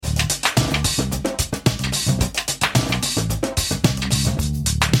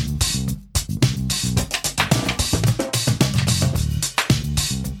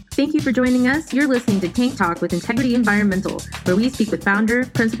you for joining us. You're listening to Tank Talk with Integrity Environmental, where we speak with founder,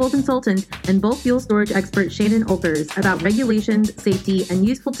 principal consultant, and bulk fuel storage expert Shannon Olkers about regulations, safety, and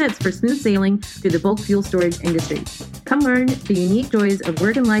useful tips for smooth sailing through the bulk fuel storage industry. Come learn the unique joys of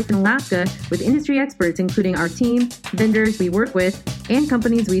work and life in Alaska with industry experts, including our team, vendors we work with, and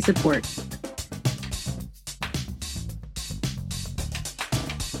companies we support.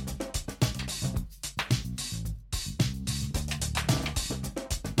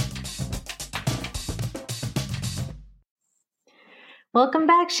 Welcome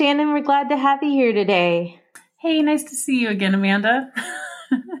back, Shannon. We're glad to have you here today. Hey, nice to see you again, Amanda.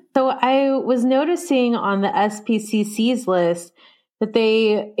 So I was noticing on the SPCC's list that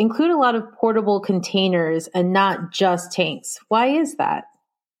they include a lot of portable containers and not just tanks. Why is that?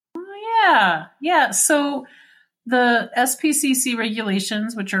 Oh, yeah. So the SPCC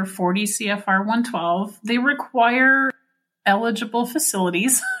regulations, which are 40 CFR 112, they require eligible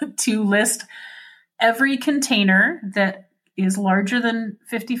facilities to list every container that is larger than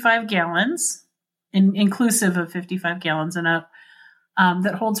 55 gallons, inclusive of 55 gallons and up,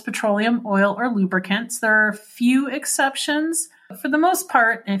 that holds petroleum, oil, or lubricants. There are a few exceptions. For the most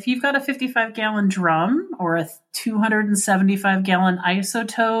part, if you've got a 55-gallon drum or a 275-gallon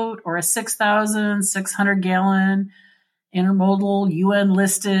isotote or a 6,600-gallon intermodal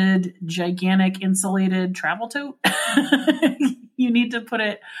UN-listed gigantic insulated travel tote, you need to put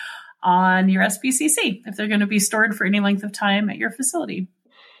it on your SPCC if they're going to be stored for any length of time at your facility.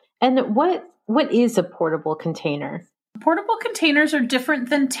 And what is a portable container? Portable containers are different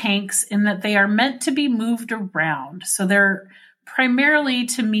than tanks in that they are meant to be moved around. So they're primarily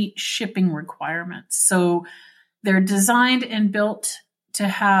to meet shipping requirements. So they're designed and built to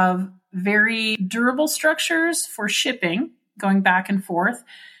have very durable structures for shipping, going back and forth.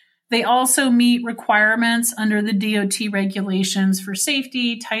 They also meet requirements under the DOT regulations for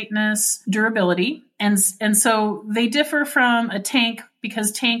safety, tightness, durability. And so they differ from a tank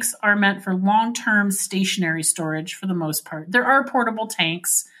because tanks are meant for long-term stationary storage for the most part. There are portable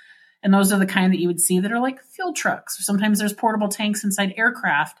tanks, and those are the kind that you would see that are like fuel trucks. Or sometimes there's portable tanks inside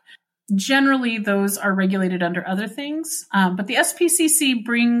aircraft. Generally, those are regulated under other things. But the SPCC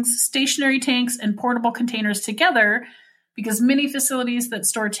brings stationary tanks and portable containers together because many facilities that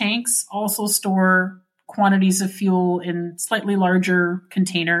store tanks also store quantities of fuel in slightly larger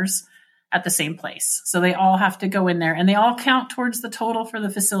containers at the same place. So they all have to go in there and they all count towards the total for the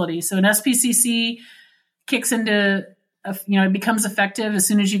facility. So an SPCC kicks into, it becomes effective as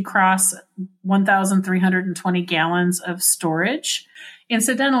soon as you cross 1,320 gallons of storage.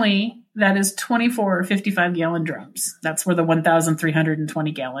 Incidentally, that is 24 or 55-gallon drums. That's where the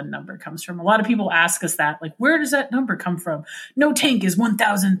 1,320-gallon number comes from. A lot of people ask us that, like, where does that number come from? No tank is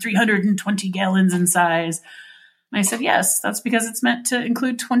 1,320 gallons in size. And I said, yes, that's because it's meant to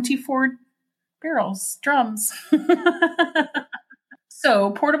include 24 drums.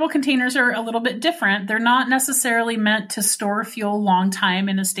 So portable containers are a little bit different. They're not necessarily meant to store fuel a long time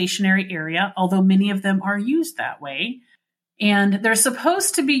in a stationary area, although many of them are used that way. And they're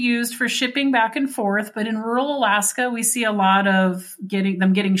supposed to be used for shipping back and forth, but in rural Alaska, we see a lot of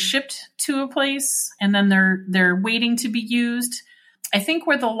getting shipped to a place, and then they're waiting to be used. I think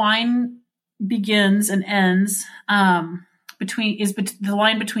where the line begins and ends the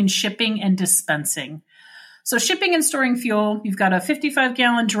line between shipping and dispensing. So shipping and storing fuel, you've got a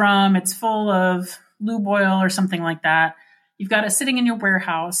 55-gallon drum. It's full of lube oil or something like that. You've got it sitting in your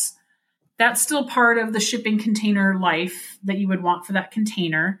warehouse. That's still part of the shipping container life that you would want for that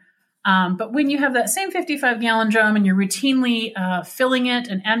container. But when you have that same 55-gallon drum and you're routinely filling it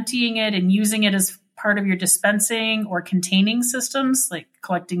and emptying it and using it as part of your dispensing or containing systems, like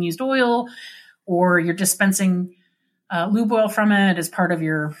collecting used oil, or you're dispensing lube oil from it as part of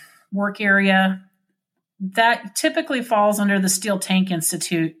your work area, that typically falls under the Steel Tank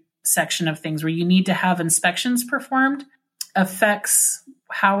Institute section of things where you need to have inspections performed. Affects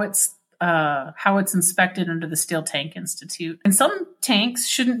how it's inspected under the Steel Tank Institute. And some tanks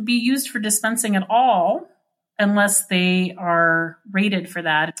shouldn't be used for dispensing at all unless they are rated for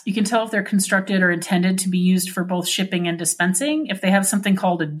that. You can tell if they're constructed or intended to be used for both shipping and dispensing if they have something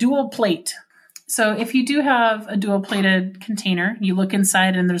called a dual plate. So if you do have a dual plated container, you look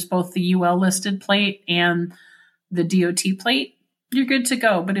inside and there's both the UL listed plate and the DOT plate, you're good to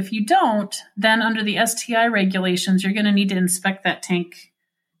go. But if you don't, then under the STI regulations, you're going to need to inspect that tank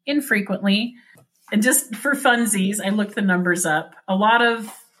infrequently. And just for funsies, I looked the numbers up. A lot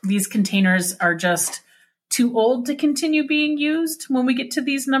of these containers are just too old to continue being used when we get to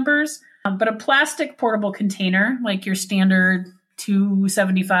these numbers. But a plastic portable container, like your standard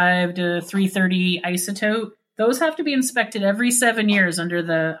 275 to 330 isotote, Those have to be inspected every 7 years under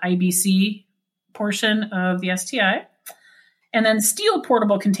the IBC portion of the STI. And then steel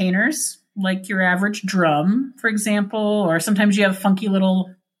portable containers, like your average drum, for example, or sometimes you have funky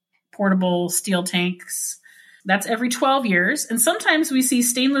little portable steel tanks. That's every 12 years. And sometimes we see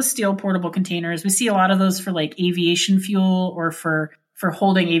stainless steel portable containers. We see a lot of those for like aviation fuel or for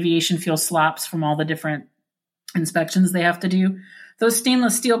holding aviation fuel slops from all the different inspections they have to do. Those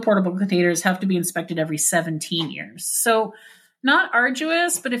stainless steel portable containers have to be inspected every 17 years. So not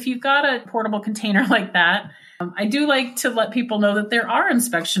arduous, but if you've got a portable container like that, I do like to let people know that there are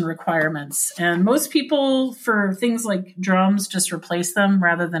inspection requirements. And most people, for things like drums, just replace them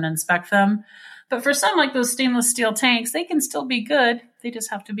rather than inspect them. But for some, like those stainless steel tanks, they can still be good. They just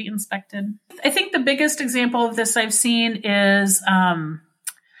have to be inspected. I think the biggest example of this I've seen is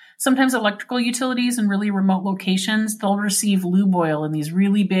sometimes electrical utilities in really remote locations, they'll receive lube oil in these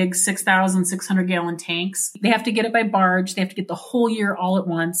really big 6,600 gallon tanks. They have to get it by barge. They have to get the whole year all at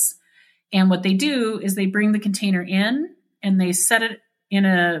once. And what they do is they bring the container in and they set it in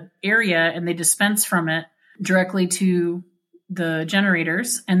an area and they dispense from it directly to the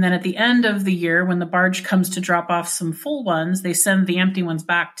generators. And then at the end of the year, when the barge comes to drop off some full ones, they send the empty ones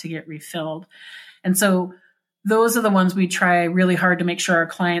back to get refilled. And so those are the ones we try really hard to make sure our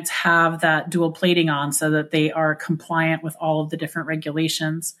clients have that dual plating on so that they are compliant with all of the different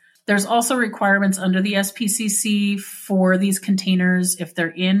regulations. There's also requirements under the SPCC for these containers if they're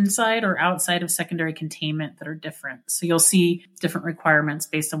inside or outside of secondary containment that are different. So you'll see different requirements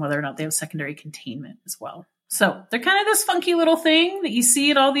based on whether or not they have secondary containment as well. So they're kind of this funky little thing that you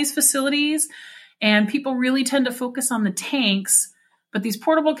see at all these facilities, and people really tend to focus on the tanks, but these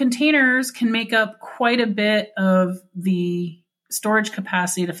portable containers can make up quite a bit of the storage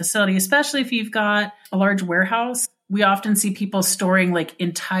capacity of the facility, especially if you've got a large warehouse. We often see people storing like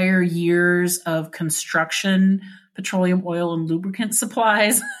entire years of construction, petroleum oil and lubricant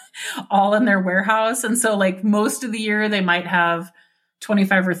supplies all in their warehouse. And so like most of the year they might have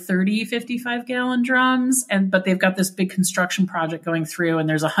 25 or 30 55-gallon drums, but they've got this big construction project going through and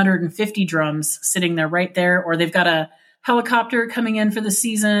there's 150 drums sitting there right there, or they've got a helicopter coming in for the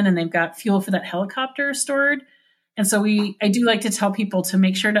season and they've got fuel for that helicopter stored. And so I do like to tell people to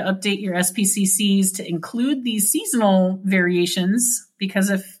make sure to update your SPCCs to include these seasonal variations,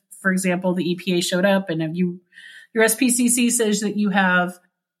 because if, for example, the EPA showed up and if your SPCC says that you have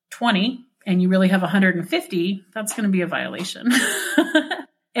 20 and you really have 150, that's going to be a violation.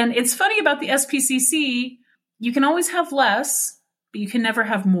 And it's funny about the SPCC, you can always have less, but you can never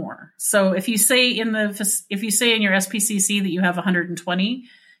have more. So if you say in your SPCC that you have 120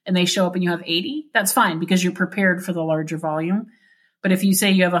 and they show up and you have 80, that's fine because you're prepared for the larger volume. But if you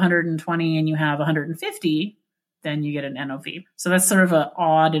say you have 120 and you have 150, then you get an NOV. So that's sort of an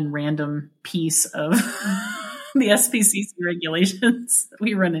odd and random piece of the SPCC regulations that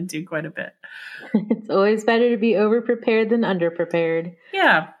we run into quite a bit. It's always better to be over-prepared than under-prepared.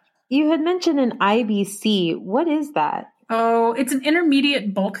 Yeah. You had mentioned an IBC. What is that? Oh, it's an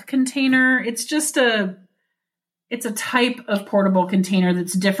intermediate bulk container. It's a type of portable container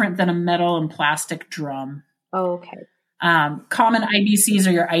that's different than a metal and plastic drum. Oh, okay. Common IBCs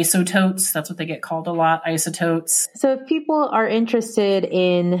are your isototes. That's what they get called a lot, isototes. So if people are interested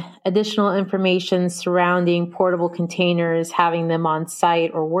in additional information surrounding portable containers, having them on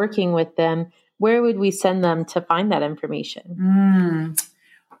site or working with them, where would we send them to find that information?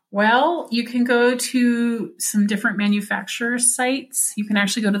 Well, you can go to some different manufacturer sites. You can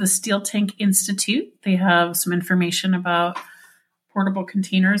actually go to the Steel Tank Institute. They have some information about portable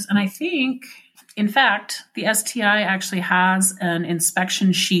containers. And I think, in fact, the STI actually has an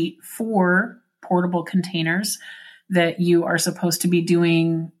inspection sheet for portable containers that you are supposed to be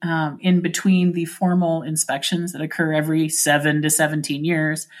doing in between the formal inspections that occur every 7 to 17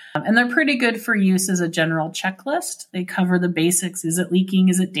 years. And they're pretty good for use as a general checklist. They cover the basics. Is it leaking?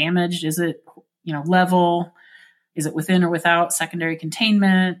 Is it damaged? Is it, level? Is it within or without secondary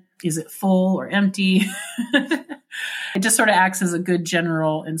containment? Is it full or empty? It just sort of acts as a good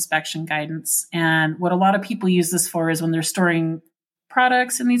general inspection guidance. And what a lot of people use this for is when they're storing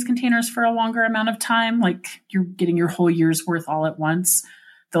products in these containers for a longer amount of time, like you're getting your whole year's worth all at once.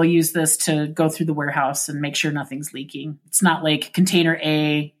 They'll use this to go through the warehouse and make sure nothing's leaking. It's not like container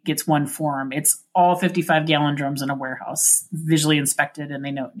A gets one form. It's all 55-gallon drums in a warehouse, visually inspected, and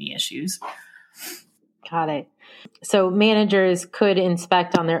they note any issues. Got it. So managers could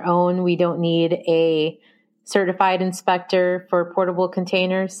inspect on their own. We don't need a certified inspector for portable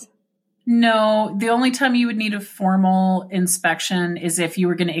containers? No, the only time you would need a formal inspection is if you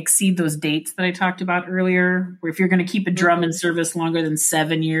were going to exceed those dates that I talked about earlier, or if you're going to keep a drum in service longer than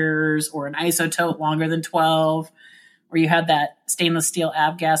 7 years, or an isotope longer than 12, or you had that stainless steel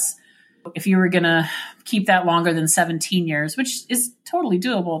avgas. If you were going to keep that longer than 17 years, which is totally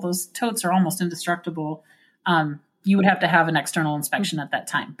doable, those totes are almost indestructible, you would have to have an external inspection at that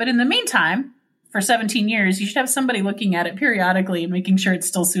time. But in the meantime, for 17 years, you should have somebody looking at it periodically and making sure it's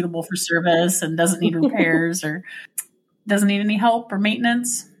still suitable for service and doesn't need repairs or doesn't need any help or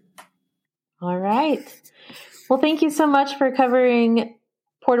maintenance. All right. Well, thank you so much for covering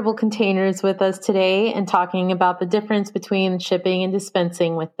portable containers with us today and talking about the difference between shipping and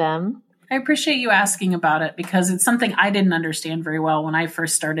dispensing with them. I appreciate you asking about it because it's something I didn't understand very well when I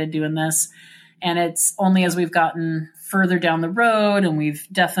first started doing this. And it's only as we've gotten further down the road and we've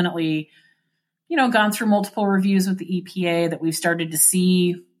definitely gone through multiple reviews with the EPA that we've started to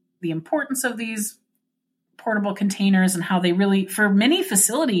see the importance of these portable containers and how they really, for many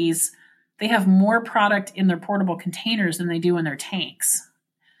facilities, they have more product in their portable containers than they do in their tanks.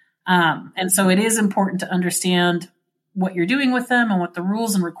 And so it is important to understand what you're doing with them and what the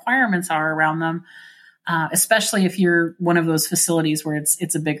rules and requirements are around them, especially if you're one of those facilities where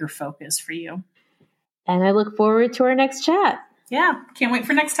it's a bigger focus for you. And I look forward to our next chat. Yeah, can't wait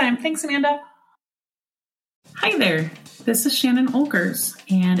for next time. Thanks, Amanda. Hi there, this is Shannon Olkers,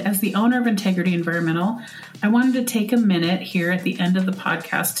 and as the owner of Integrity Environmental, I wanted to take a minute here at the end of the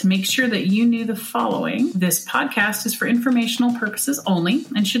podcast to make sure that you knew the following. This podcast is for informational purposes only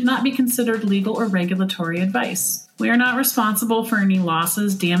and should not be considered legal or regulatory advice. We are not responsible for any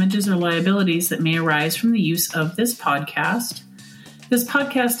losses, damages, or liabilities that may arise from the use of this podcast. This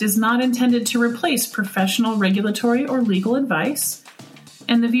podcast is not intended to replace professional, regulatory, or legal advice.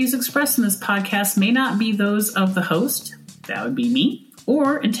 And the views expressed in this podcast may not be those of the host, that would be me,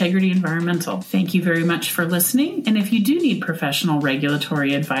 or Integrity Environmental. Thank you very much for listening. And if you do need professional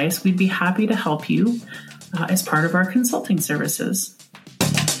regulatory advice, we'd be happy to help you as part of our consulting services.